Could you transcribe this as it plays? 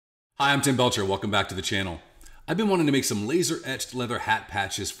Hi, I'm Tim Belcher. Welcome back to the channel. I've been wanting to make some laser-etched leather hat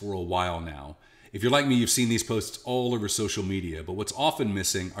patches for a while now. If you're like me, you've seen these posts all over social media, but what's often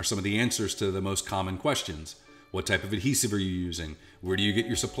missing are some of the answers to the most common questions. What type of adhesive are you using? Where do you get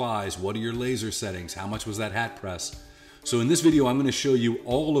your supplies? What are your laser settings? How much was that hat press? So in this video, I'm going to show you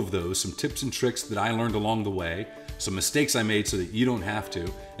all of those, some tips and tricks that I learned along the way, some mistakes I made so that you don't have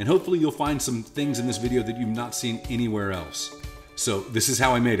to, and hopefully you'll find some things in this video that you've not seen anywhere else. So this is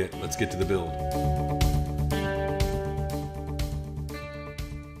how I made it. Let's get to the build.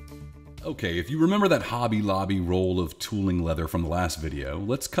 Okay, if you remember that Hobby Lobby roll of tooling leather from the last video,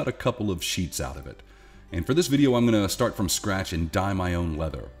 let's cut a couple of sheets out of it. And for this video, I'm going to start from scratch and dye my own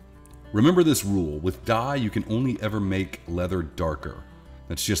leather. Remember this rule, with dye you can only ever make leather darker.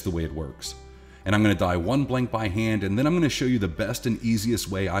 That's just the way it works. And I'm going to dye one blank by hand, and then I'm going to show you the best and easiest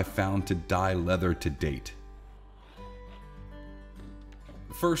way I've found to dye leather to date.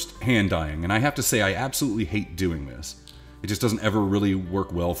 First, hand dyeing, and I have to say I absolutely hate doing this. It just doesn't ever really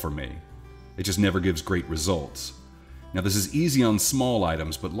work well for me. It just never gives great results. Now this is easy on small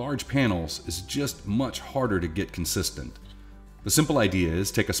items, but large panels is just much harder to get consistent. The simple idea is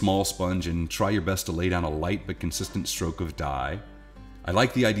take a small sponge and try your best to lay down a light but consistent stroke of dye. I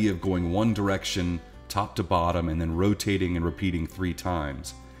like the idea of going one direction, top to bottom, and then rotating and repeating 3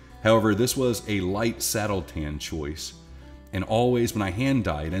 times. However, this was a light saddle tan choice. And always when I hand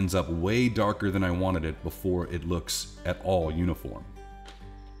dye, it ends up way darker than I wanted it before it looks at all uniform.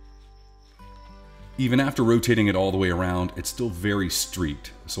 Even after rotating it all the way around, it's still very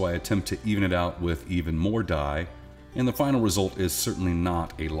streaked, so I attempt to even it out with even more dye, and the final result is certainly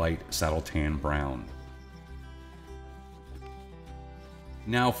not a light saddle tan brown.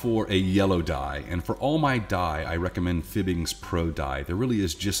 Now for a yellow dye, and for all my dye, I recommend Fiebings Pro Dye. There really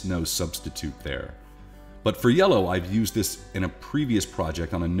is just no substitute there. But for yellow, I've used this in a previous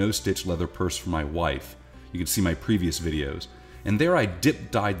project on a no-stitch leather purse for my wife. You can see my previous videos. And there I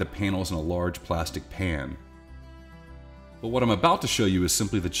dip-dyed the panels in a large plastic pan. But what I'm about to show you is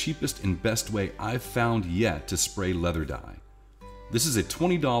simply the cheapest and best way I've found yet to spray leather dye. This is a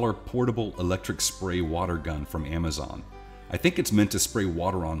 $20 portable electric spray water gun from Amazon. I think it's meant to spray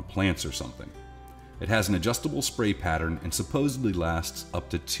water on plants or something. It has an adjustable spray pattern and supposedly lasts up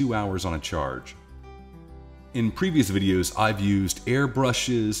to 2 hours on a charge. In previous videos, I've used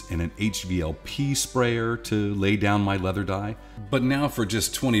airbrushes and an HVLP sprayer to lay down my leather dye. But now for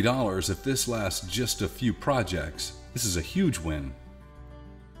just $20, if this lasts just a few projects, this is a huge win.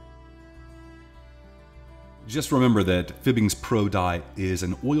 Just remember that Fiebings Pro Dye is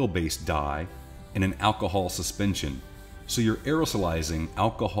an oil-based dye in an alcohol suspension. So you're aerosolizing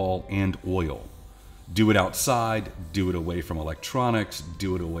alcohol and oil. Do it outside, do it away from electronics,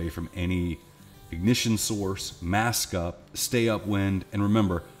 do it away from any ignition source, mask up, stay upwind, and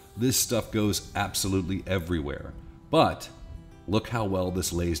remember, this stuff goes absolutely everywhere. But look how well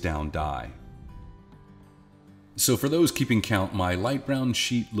this lays down dye. So for those keeping count, my light brown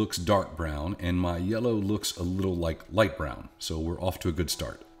sheet looks dark brown and my yellow looks a little like light brown, so we're off to a good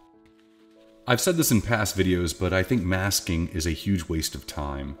start. I've said this in past videos, but I think masking is a huge waste of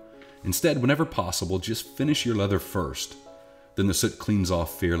time. Instead, whenever possible, just finish your leather first. Then the soot cleans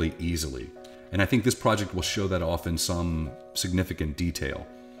off fairly easily. And I think this project will show that off in some significant detail.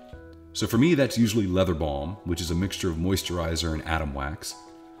 So for me, that's usually leather balm, which is a mixture of moisturizer and atom wax.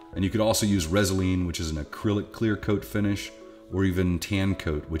 And you could also use Resin, which is an acrylic clear coat finish, or even tan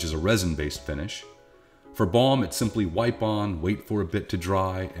coat, which is a resin-based finish. For balm, it's simply wipe on, wait for a bit to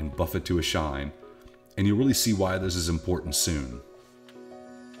dry, and buff it to a shine. And you'll really see why this is important soon.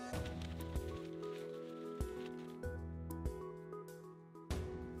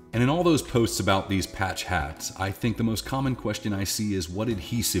 And in all those posts about these patch hats, I think the most common question I see is, what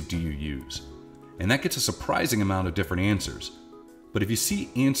adhesive do you use? And that gets a surprising amount of different answers. But if you see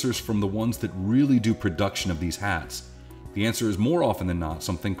answers from the ones that really do production of these hats, the answer is more often than not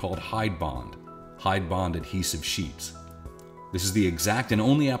something called HydBond adhesive sheets. This is the exact and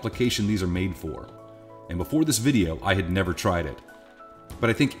only application these are made for. And before this video, I had never tried it. But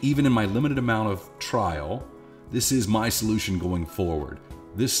I think even in my limited amount of trial, this is my solution going forward.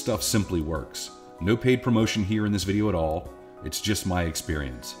 This stuff simply works. No paid promotion here in this video at all. It's just my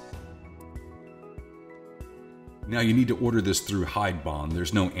experience. Now you need to order this through HydBond.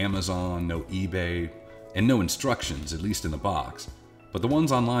 There's no Amazon, no eBay, and no instructions, at least in the box. But the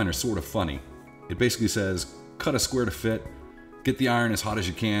ones online are sort of funny. It basically says, cut a square to fit, get the iron as hot as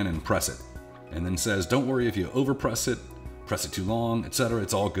you can and press it. And then says, don't worry if you overpress it, press it too long, etc.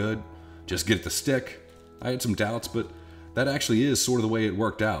 It's all good. Just get it to stick. I had some doubts, but that actually is sort of the way it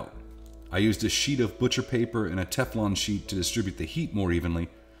worked out. I used a sheet of butcher paper and a Teflon sheet to distribute the heat more evenly,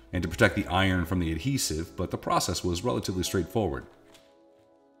 and to protect the iron from the adhesive, but the process was relatively straightforward.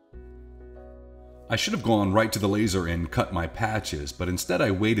 I should have gone right to the laser and cut my patches, but instead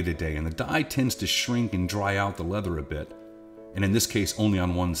I waited a day, and the dye tends to shrink and dry out the leather a bit, and in this case only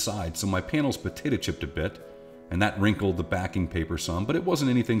on one side, so my panels potato chipped a bit, and that wrinkled the backing paper some, but it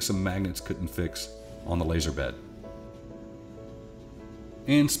wasn't anything some magnets couldn't fix on the laser bed.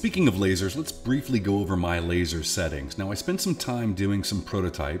 And speaking of lasers, let's briefly go over my laser settings. Now, I spent some time doing some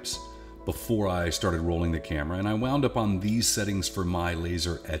prototypes before I started rolling the camera, and I wound up on these settings for my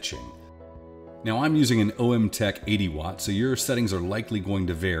laser etching. Now, I'm using an OM-Tech 80 watt, so your settings are likely going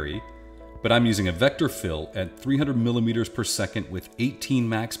to vary, but I'm using a vector fill at 300 millimeters per second with 18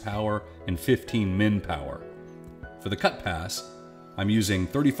 max power and 15 min power. For the cut pass, I'm using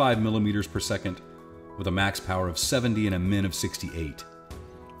 35 millimeters per second with a max power of 70 and a min of 68.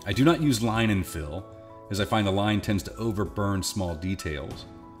 I do not use line and fill, as I find the line tends to overburn small details.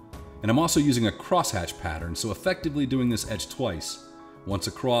 And I'm also using a crosshatch pattern, so effectively doing this etch twice, once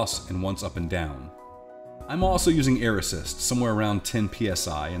across and once up and down. I'm also using air assist, somewhere around 10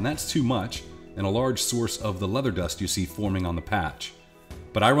 psi, and that's too much, and a large source of the leather dust you see forming on the patch.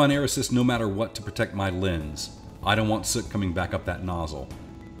 But I run air assist no matter what to protect my lens. I don't want soot coming back up that nozzle.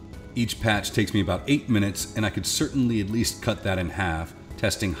 Each patch takes me about 8 minutes, and I could certainly at least cut that in half,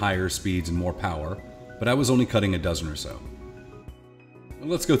 testing higher speeds and more power, but I was only cutting a dozen or so.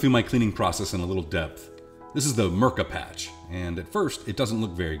 Let's go through my cleaning process in a little depth. This is the Mirka patch, and at first it doesn't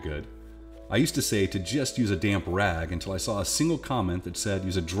look very good. I used to say to just use a damp rag until I saw a single comment that said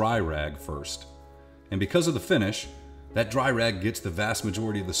use a dry rag first. And because of the finish, that dry rag gets the vast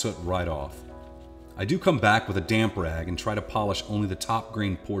majority of the soot right off. I do come back with a damp rag and try to polish only the top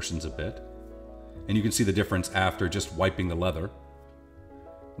grain portions a bit, and you can see the difference after just wiping the leather.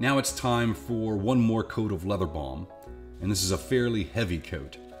 Now it's time for one more coat of leather balm, and this is a fairly heavy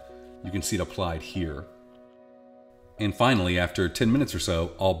coat. You can see it applied here. And finally, after 10 minutes or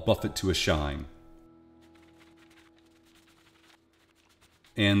so, I'll buff it to a shine.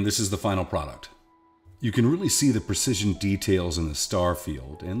 And this is the final product. You can really see the precision details in the star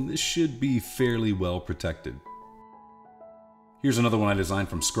field, and this should be fairly well protected. Here's another one I designed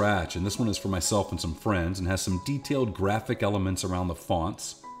from scratch, and this one is for myself and some friends, and has some detailed graphic elements around the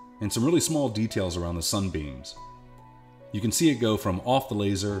fonts, and some really small details around the sunbeams. You can see it go from off the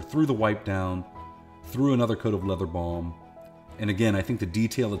laser, through the wipe down, through another coat of leather balm, and again, I think the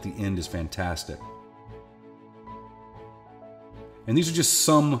detail at the end is fantastic. And these are just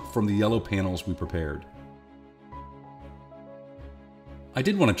some from the yellow panels we prepared. I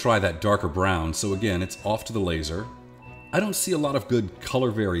did want to try that darker brown, so again, it's off to the laser. I don't see a lot of good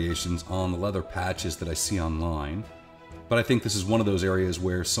color variations on the leather patches that I see online, but I think this is one of those areas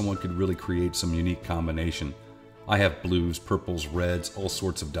where someone could really create some unique combination. I have blues, purples, reds, all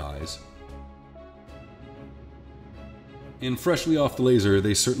sorts of dyes. And freshly off the laser,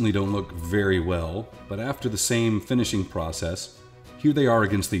 they certainly don't look very well, but after the same finishing process, here they are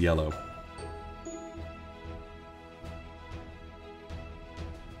against the yellow.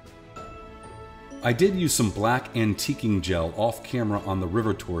 I did use some black antiquing gel off camera on the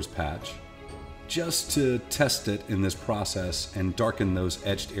River Tours patch, just to test it in this process and darken those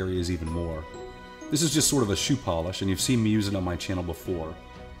etched areas even more. This is just sort of a shoe polish, and you've seen me use it on my channel before.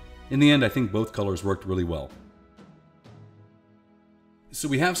 In the end, I think both colors worked really well. So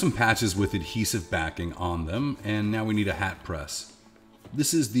we have some patches with adhesive backing on them, and now we need a hat press.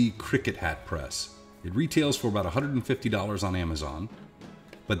 This is the Cricut Hat Press. It retails for about $150 on Amazon,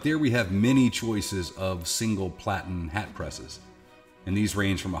 but there we have many choices of single platen hat presses. And these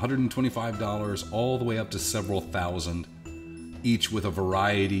range from $125 all the way up to several thousand, each with a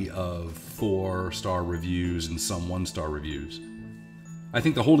variety of 4-star reviews and some 1-star reviews. I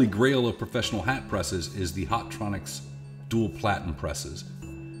think the holy grail of professional hat presses is the HotTronix dual platen presses.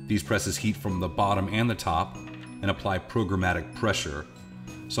 These presses heat from the bottom and the top and apply programmatic pressure,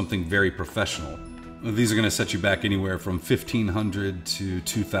 something very professional. These are going to set you back anywhere from $1,500 to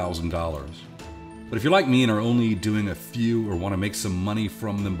 $2,000. But if you're like me and are only doing a few or want to make some money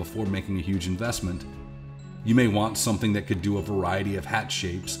from them before making a huge investment, you may want something that could do a variety of hat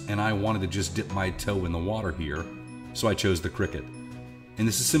shapes, and I wanted to just dip my toe in the water here, so I chose the Cricut. And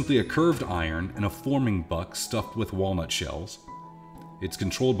this is simply a curved iron and a forming buck stuffed with walnut shells. It's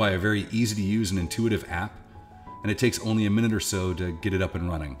controlled by a very easy to use and intuitive app, and it takes only a minute or so to get it up and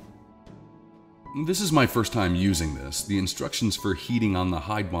running. This is my first time using this. The instructions for heating on the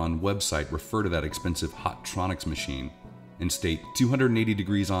HydBond website refer to that expensive HotTronix machine and state 280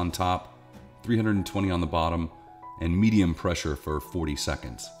 degrees on top, 320 on the bottom, and medium pressure for 40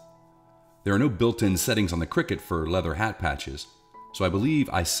 seconds. There are no built-in settings on the Cricut for leather hat patches, So I believe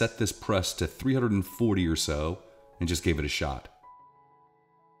I set this press to 340 or so and just gave it a shot.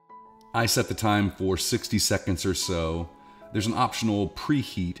 I set the time for 60 seconds or so. There's an optional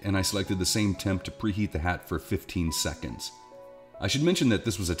preheat, and I selected the same temp to preheat the hat for 15 seconds. I should mention that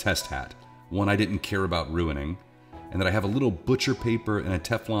this was a test hat, one I didn't care about ruining, and that I have a little butcher paper and a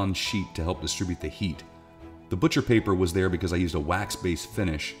Teflon sheet to help distribute the heat. The butcher paper was there because I used a wax-based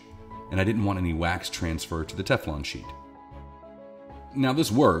finish, and I didn't want any wax transfer to the Teflon sheet. Now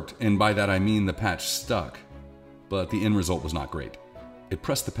this worked, and by that I mean the patch stuck, but the end result was not great. It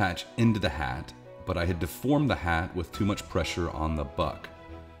pressed the patch into the hat, but I had deformed the hat with too much pressure on the buck.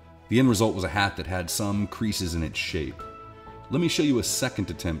 The end result was a hat that had some creases in its shape. Let me show you a second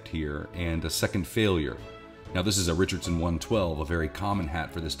attempt here and a second failure. Now this is a Richardson 112, a very common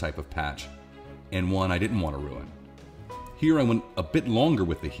hat for this type of patch, and one I didn't want to ruin. Here I went a bit longer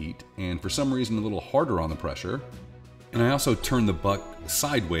with the heat, and for some reason a little harder on the pressure, and I also turned the buck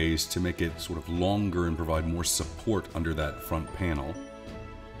sideways to make it sort of longer and provide more support under that front panel.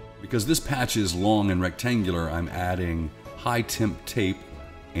 Because this patch is long and rectangular, I'm adding high temp tape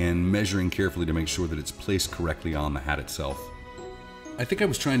and measuring carefully to make sure that it's placed correctly on the hat itself. I think I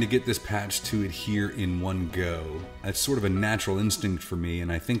was trying to get this patch to adhere in one go. That's sort of a natural instinct for me,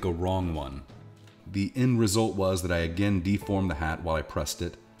 and I think a wrong one. The end result was that I again deformed the hat while I pressed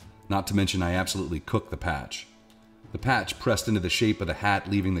it, not to mention I absolutely cooked the patch. The patch pressed into the shape of the hat,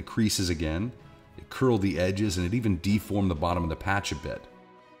 leaving the creases again. It curled the edges, and it even deformed the bottom of the patch a bit.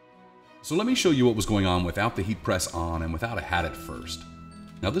 So let me show you what was going on without the heat press on and without a hat at first.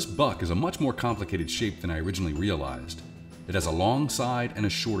 Now this buck is a much more complicated shape than I originally realized. It has a long side and a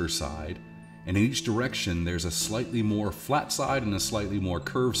shorter side, and in each direction there's a slightly more flat side and a slightly more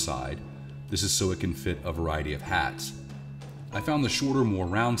curved side. This is so it can fit a variety of hats. I found the shorter, more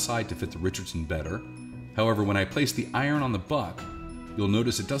round side to fit the Richardson better. However, when I place the iron on the buck, you'll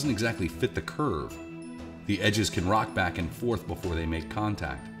notice it doesn't exactly fit the curve. The edges can rock back and forth before they make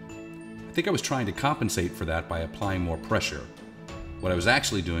contact. I think I was trying to compensate for that by applying more pressure. What I was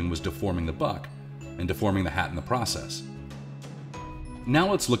actually doing was deforming the buck and deforming the hat in the process. Now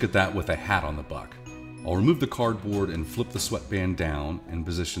let's look at that with a hat on the buck. I'll remove the cardboard and flip the sweatband down and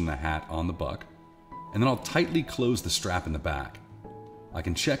position the hat on the buck, and then I'll tightly close the strap in the back. I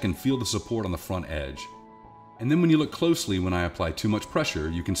can check and feel the support on the front edge. And then when you look closely, when I apply too much pressure,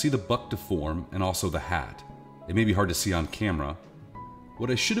 you can see the buck deform and also the hat. It may be hard to see on camera.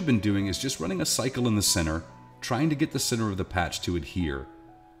 What I should have been doing is just running a cycle in the center, trying to get the center of the patch to adhere,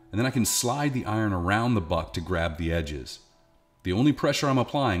 and then I can slide the iron around the buck to grab the edges. The only pressure I'm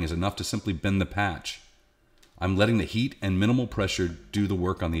applying is enough to simply bend the patch. I'm letting the heat and minimal pressure do the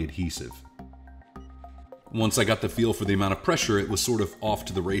work on the adhesive. Once I got the feel for the amount of pressure, it was sort of off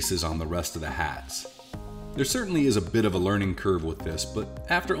to the races on the rest of the hats. There certainly is a bit of a learning curve with this, but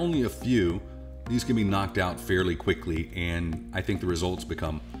after only a few, these can be knocked out fairly quickly, and I think the results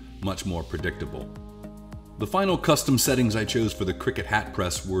become much more predictable. The final custom settings I chose for the Cricut Hat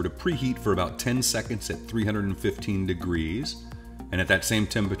Press were to preheat for about 10 seconds at 315 degrees, and at that same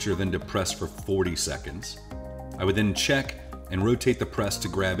temperature then to press for 40 seconds. I would then check and rotate the press to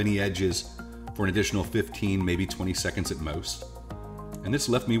grab any edges for an additional 15, maybe 20 seconds at most. And this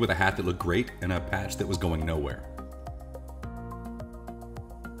left me with a hat that looked great and a patch that was going nowhere.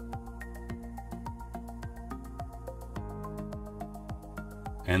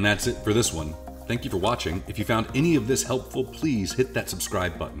 And that's it for this one. Thank you for watching. If you found any of this helpful, please hit that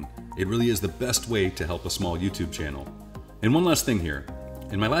subscribe button. It really is the best way to help a small YouTube channel. And one last thing here.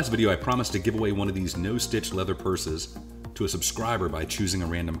 In my last video, I promised to give away one of these no-stitch leather purses to a subscriber by choosing a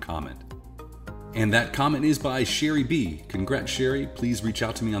random comment. And that comment is by Sherry B. Congrats, Sherry. Please reach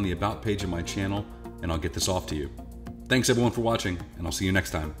out to me on the About page of my channel, and I'll get this off to you. Thanks everyone for watching, and I'll see you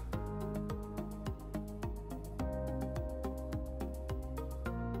next time.